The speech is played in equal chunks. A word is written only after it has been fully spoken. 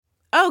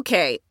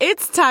Okay,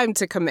 it's time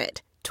to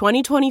commit.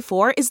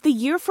 2024 is the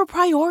year for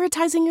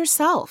prioritizing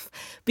yourself.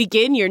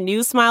 Begin your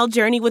new smile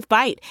journey with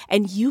Byte,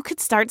 and you could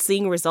start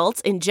seeing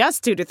results in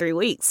just 2 to 3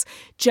 weeks.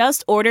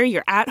 Just order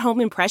your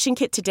at-home impression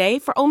kit today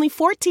for only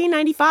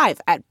 $14.95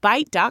 at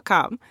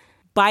Byte.com.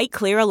 Byte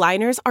Clear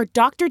aligners are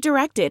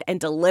doctor-directed and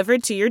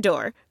delivered to your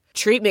door.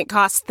 Treatment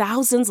costs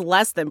thousands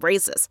less than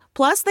braces.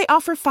 Plus, they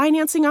offer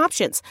financing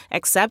options,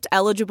 accept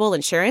eligible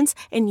insurance,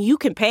 and you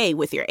can pay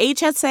with your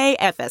HSA,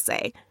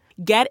 FSA.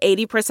 Get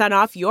 80%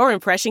 off your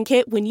impression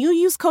kit when you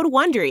use code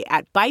WONDERY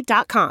at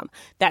Byte.com.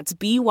 That's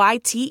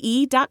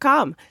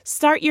BYTE.com.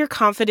 Start your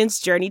confidence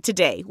journey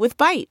today with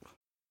Byte.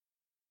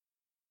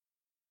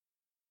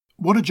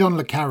 What a John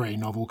le Carré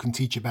novel can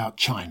teach about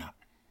China.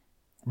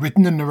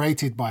 Written and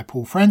narrated by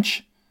Paul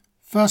French,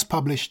 first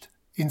published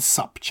in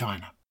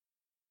SupChina.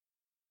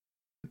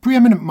 The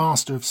preeminent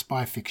master of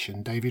spy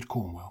fiction, David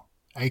Cornwell,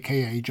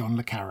 aka John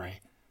le Carré,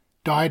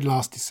 died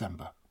last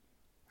December.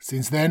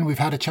 Since then, we've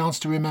had a chance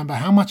to remember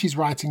how much his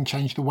writing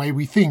changed the way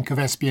we think of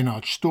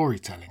espionage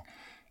storytelling,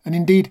 and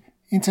indeed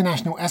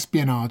international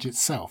espionage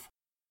itself.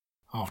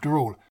 After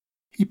all,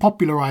 he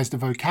popularised a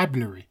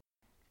vocabulary: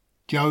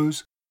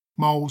 Joes,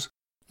 moles,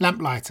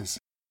 lamplighters,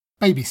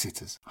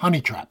 babysitters,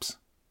 honey traps,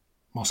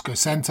 Moscow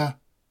Centre,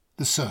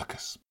 the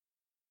circus.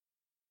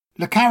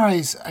 Le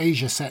Carré's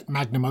Asia-set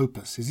magnum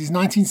opus is his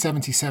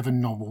 1977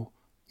 novel,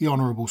 The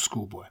Honourable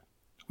Schoolboy,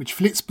 which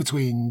flits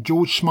between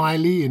George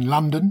Smiley in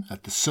London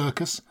at the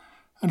circus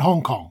and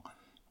Hong Kong,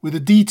 with a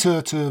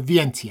detour to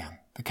Vientiane,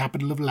 the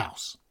capital of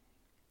Laos.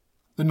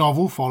 The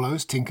novel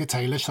follows Tinker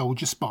Tailor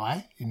Soldier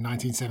Spy in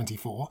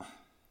 1974,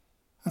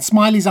 and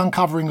Smiley's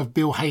uncovering of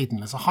Bill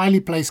Hayden as a highly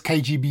placed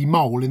KGB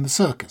mole in the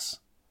circus.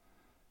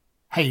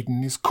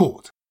 Hayden is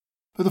caught,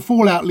 but the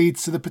fallout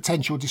leads to the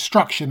potential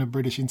destruction of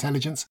British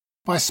intelligence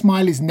by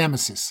Smiley's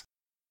nemesis,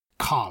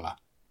 Carla,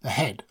 the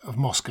head of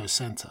Moscow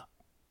Centre.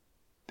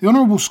 The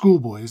Honourable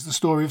Schoolboy is the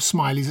story of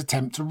Smiley's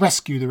attempt to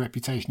rescue the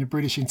reputation of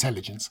British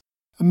intelligence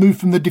and move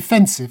from the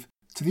defensive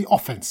to the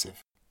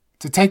offensive,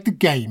 to take the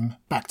game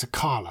back to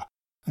Carla,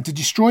 and to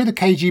destroy the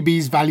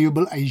KGB's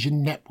valuable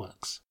Asian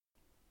networks.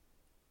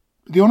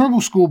 The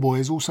Honourable Schoolboy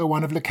is also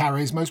one of le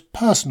Carré's most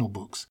personal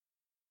books,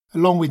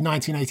 along with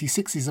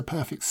 1986's A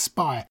Perfect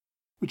Spy,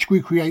 which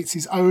recreates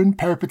his own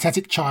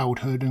peripatetic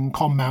childhood and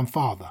con-man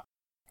father,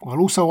 while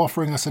also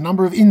offering us a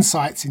number of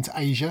insights into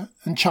Asia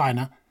and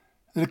China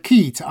that are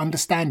key to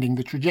understanding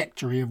the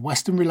trajectory of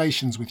Western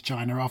relations with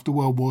China after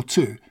World War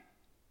II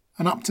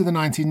and up to the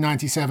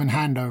 1997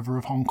 handover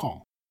of Hong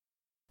Kong.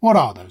 What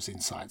are those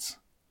insights?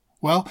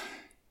 Well,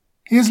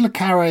 here's le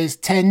Carré's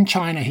 10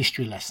 China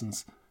history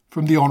lessons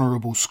from The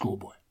Honourable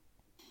Schoolboy.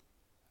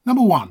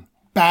 Number 1.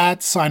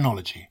 Bad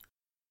sinology.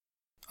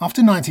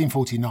 After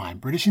 1949,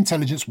 British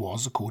intelligence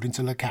was, according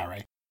to le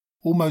Carré,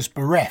 almost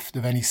bereft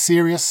of any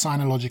serious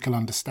sinological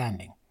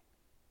understanding.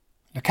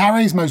 Le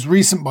Carré's most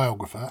recent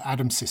biographer,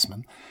 Adam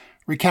Sisman,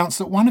 recounts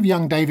that one of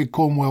young David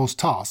Cornwell's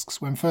tasks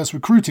when first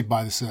recruited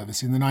by the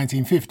service in the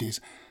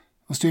 1950s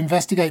was to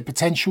investigate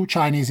potential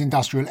Chinese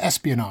industrial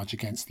espionage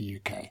against the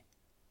UK.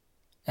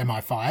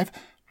 MI5,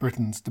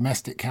 Britain's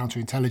domestic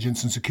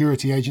counterintelligence and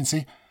security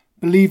agency,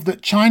 believed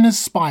that China's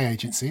spy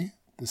agency,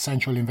 the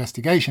Central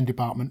Investigation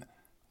Department,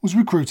 was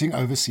recruiting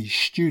overseas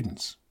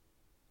students.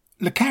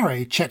 Le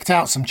Carré checked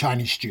out some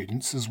Chinese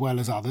students, as well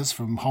as others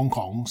from Hong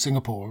Kong,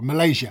 Singapore and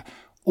Malaysia.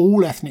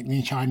 All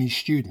ethnically Chinese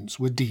students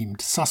were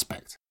deemed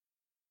suspect.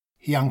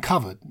 He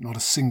uncovered not a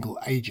single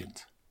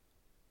agent.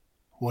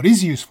 What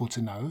is useful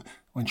to know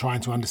when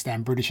trying to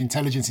understand British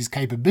intelligence's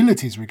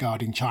capabilities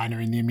regarding China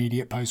in the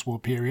immediate post-war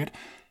period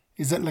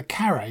is that le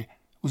Carré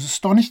was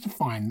astonished to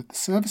find that the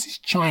service's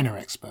China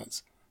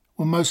experts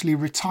were mostly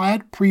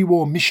retired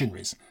pre-war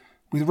missionaries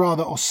with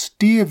rather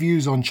austere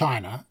views on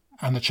China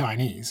and the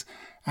Chinese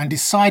and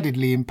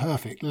decidedly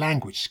imperfect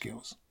language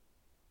skills.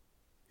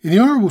 In The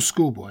Honourable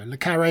Schoolboy, le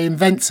Carré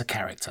invents a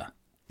character,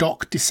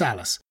 Doc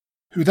DeSalis,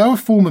 who, though a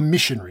former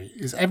missionary,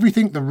 is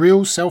everything the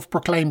real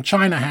self-proclaimed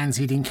China hands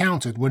he'd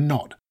encountered were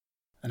not,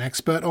 an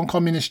expert on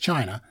communist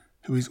China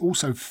who is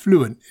also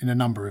fluent in a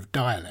number of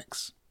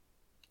dialects.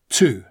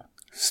 2.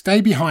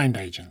 Stay-behind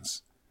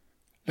agents.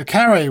 Le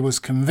Carré was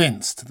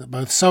convinced that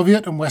both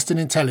Soviet and Western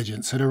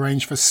intelligence had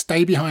arranged for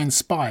stay-behind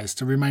spies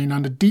to remain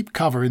under deep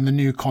cover in the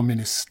new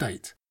communist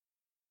state.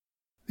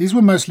 These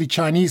were mostly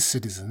Chinese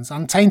citizens,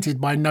 untainted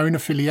by known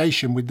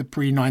affiliation with the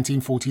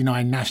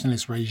pre-1949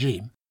 nationalist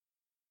regime,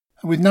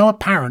 and with no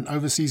apparent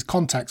overseas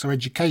contacts or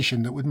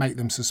education that would make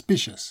them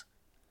suspicious.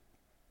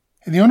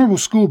 In The Honourable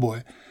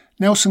Schoolboy,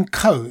 Nelson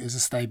Coe is a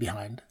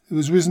stay-behind, who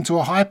has risen to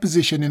a high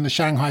position in the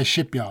Shanghai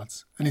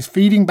shipyards and is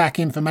feeding back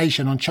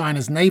information on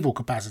China's naval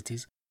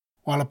capacities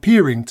while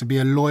appearing to be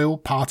a loyal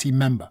party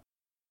member.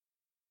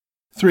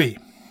 3.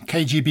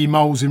 KGB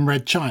moles in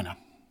Red China.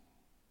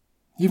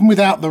 Even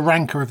without the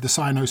rancour of the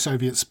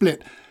Sino-Soviet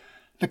split,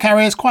 le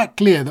Carré is quite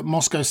clear that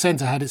Moscow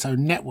Centre had its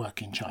own network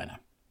in China.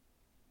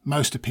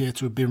 Most appear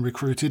to have been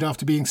recruited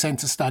after being sent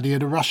to study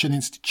at a Russian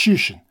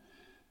institution.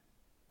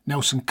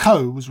 Nelson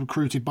Coe was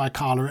recruited by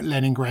Carla at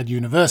Leningrad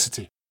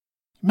University.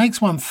 It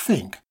makes one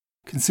think,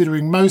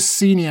 considering most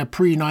senior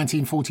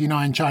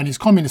pre-1949 Chinese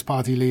Communist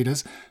Party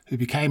leaders, who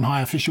became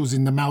high officials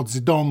in the Mao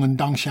Zedong and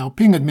Deng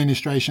Xiaoping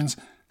administrations,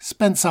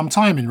 spent some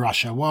time in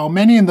Russia, while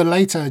many in the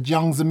later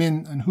Jiang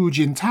Zemin and Hu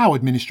Jintao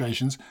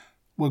administrations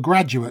were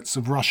graduates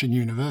of Russian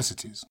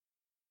universities.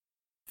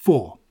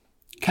 4.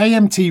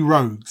 KMT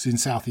rogues in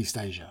Southeast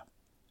Asia.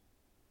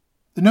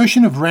 The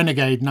notion of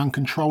renegade and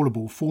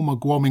uncontrollable former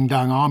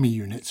Kuomintang army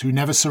units who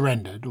never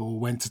surrendered or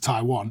went to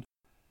Taiwan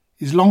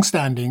is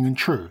long-standing and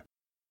true.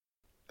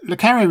 Le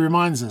Carré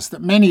reminds us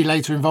that many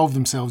later involved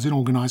themselves in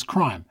organised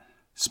crime,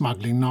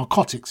 smuggling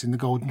narcotics in the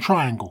Golden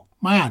Triangle,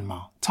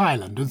 Myanmar,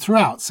 Thailand and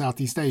throughout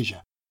Southeast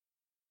Asia.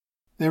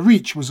 Their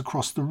reach was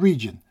across the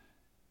region.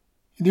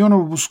 In the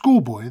Honourable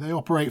Schoolboy, they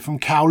operate from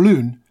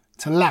Kowloon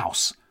to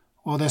Laos,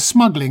 while their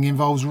smuggling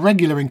involves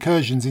regular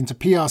incursions into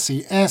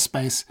PRC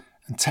airspace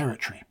and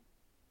territory.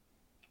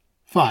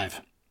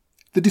 5.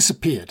 The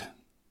disappeared.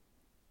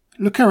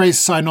 Le Carré's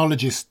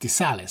sinologist de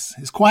Salis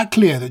is quite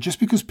clear that just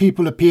because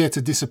people appear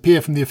to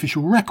disappear from the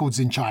official records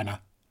in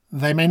China,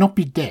 they may not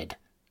be dead,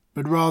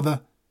 but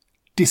rather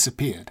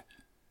disappeared.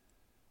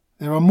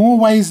 There are more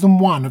ways than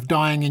one of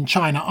dying in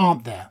China,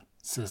 aren't there,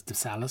 says de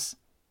Salis,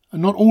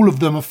 and not all of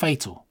them are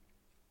fatal.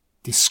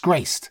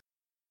 Disgraced.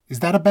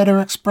 Is that a better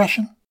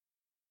expression?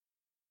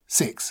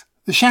 6.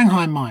 The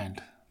Shanghai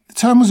Mind. The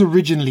term was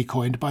originally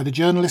coined by the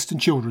journalist and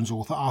children's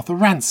author Arthur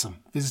Ransome,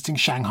 visiting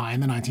Shanghai in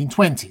the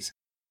 1920s.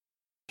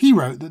 He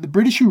wrote that the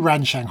British who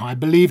ran Shanghai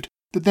believed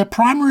that their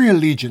primary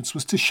allegiance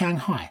was to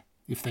Shanghai.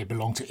 If they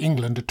belong to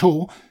England at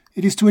all,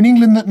 it is to an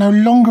England that no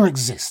longer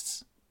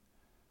exists.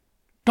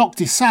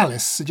 Dr.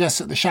 Salis suggests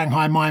that the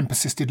Shanghai Mind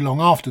persisted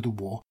long after the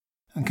war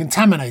and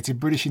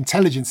contaminated British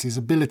intelligence's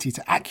ability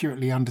to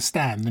accurately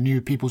understand the new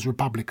People's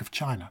Republic of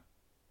China.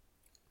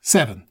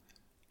 7.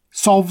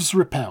 Sovs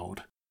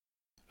repelled.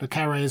 Le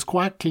Carré is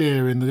quite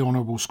clear in The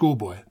Honourable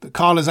Schoolboy that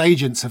Carla's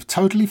agents have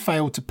totally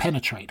failed to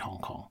penetrate Hong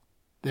Kong.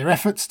 Their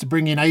efforts to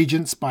bring in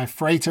agents by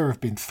freighter have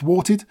been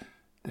thwarted.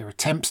 Their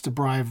attempts to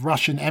bribe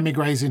Russian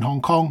émigrés in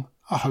Hong Kong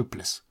are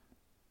hopeless.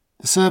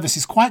 The service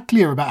is quite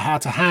clear about how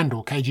to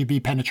handle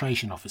KGB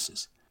penetration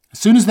officers. As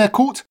soon as they're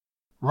caught,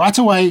 right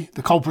away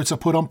the culprits are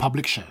put on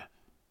public show.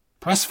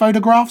 Press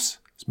photographs?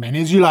 As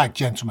many as you like,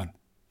 gentlemen.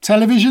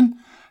 Television?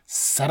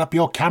 Set up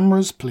your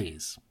cameras,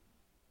 please.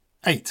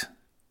 8.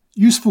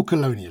 Useful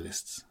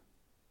colonialists.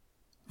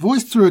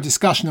 Voiced through a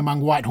discussion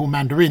among Whitehall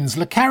Mandarins,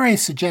 Le Carré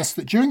suggests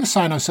that during the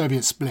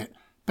Sino-Soviet split,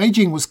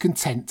 Beijing was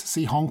content to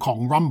see Hong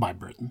Kong run by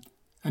Britain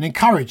and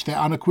encouraged their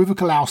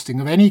unequivocal ousting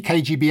of any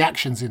KGB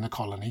actions in the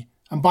colony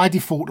and by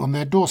default on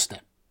their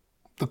doorstep.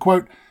 The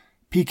quote,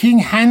 Peking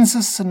hands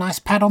us a nice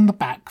pat on the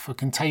back for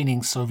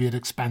containing Soviet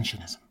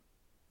expansionism.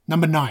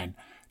 Number 9.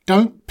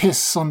 Don't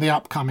piss on the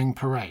upcoming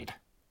parade.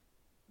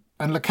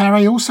 And Le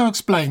Carré also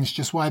explains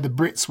just why the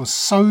Brits were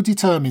so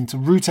determined to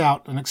root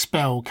out and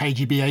expel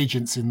KGB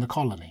agents in the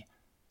colony.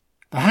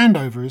 The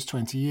handover is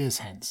 20 years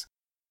hence,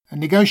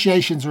 and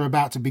negotiations are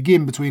about to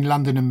begin between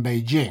London and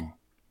Beijing.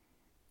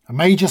 A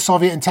major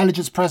Soviet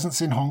intelligence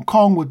presence in Hong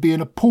Kong would be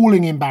an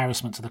appalling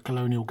embarrassment to the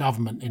colonial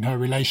government in her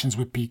relations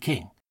with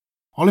Peking.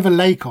 Oliver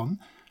Lacon,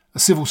 a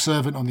civil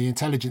servant on the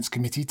Intelligence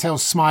Committee,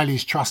 tells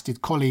Smiley's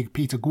trusted colleague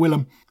Peter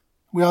Gwilym,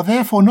 "We are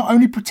therefore not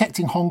only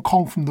protecting Hong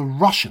Kong from the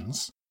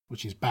Russians,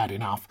 which is bad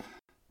enough,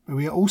 but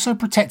we are also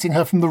protecting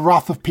her from the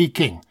wrath of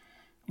Peking,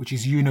 which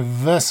is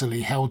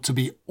universally held to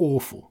be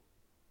awful.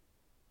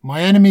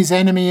 My enemy's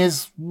enemy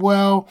is,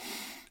 well,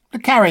 Le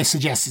Carré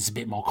suggests it's a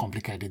bit more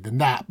complicated than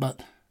that,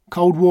 but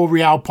Cold War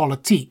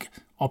realpolitik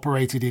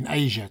operated in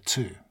Asia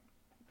too."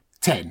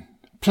 10.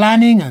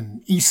 Planning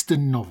an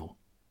Eastern novel.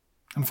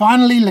 And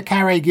finally, Le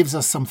Carré gives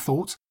us some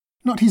thoughts,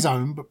 not his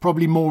own, but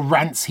probably more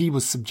rants he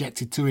was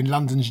subjected to in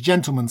London's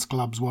gentlemen's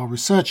clubs while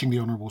researching The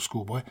Honourable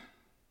Schoolboy,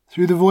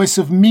 through the voice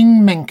of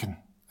Ming Mencken,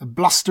 a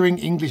blustering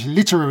English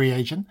literary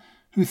agent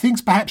who thinks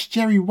perhaps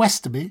Jerry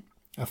Westerby,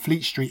 a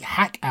Fleet Street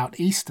hack out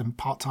east and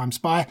part-time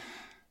spy,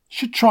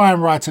 should try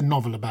and write a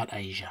novel about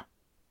Asia.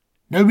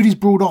 Nobody's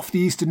brought off the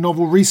Eastern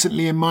novel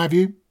recently, in my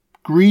view.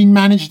 Green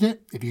managed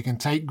it, if you can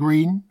take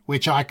Green,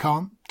 which I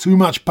can't. Too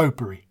much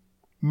popery.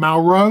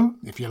 Malraux,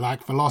 if you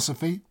like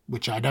philosophy,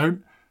 which I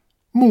don't.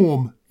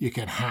 Morm, you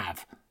can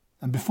have.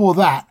 And before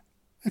that,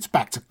 it's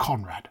back to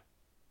Conrad.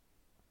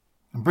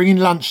 And bringing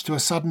lunch to a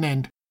sudden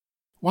end,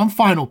 one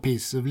final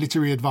piece of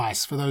literary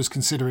advice for those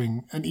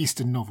considering an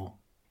Eastern novel.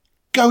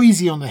 Go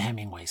easy on the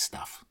Hemingway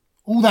stuff.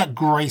 All that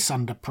grace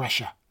under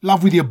pressure.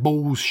 Love with your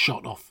balls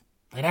shot off.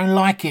 They don't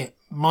like it,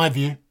 in my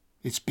view.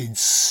 It's been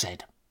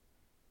said.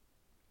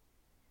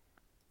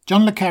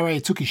 John le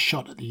Carré took his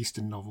shot at the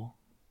Eastern novel,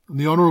 and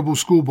The Honourable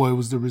Schoolboy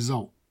was the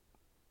result.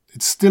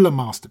 It's still a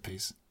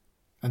masterpiece,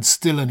 and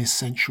still an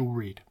essential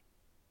read.